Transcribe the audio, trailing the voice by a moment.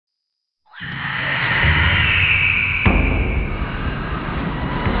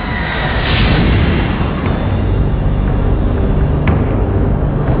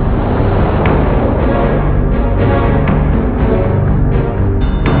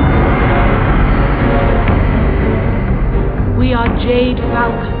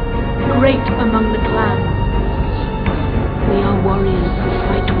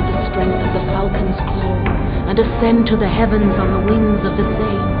ascend to the heavens on the wings of the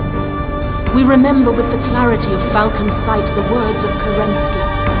same. We remember with the clarity of Falcon's sight the words of Kerensky.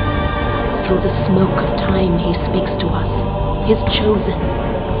 Through the smoke of time he speaks to us, his chosen,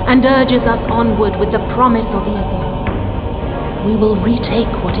 and urges us onward with the promise of evil. We will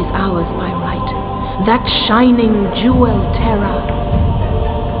retake what is ours by right, that shining jewel terror.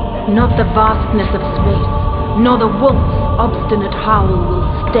 Not the vastness of space, nor the wolf's obstinate howl will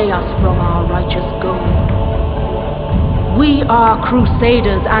stay us from our righteous goal. We are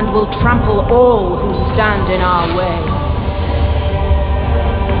crusaders and will trample all who stand in our way.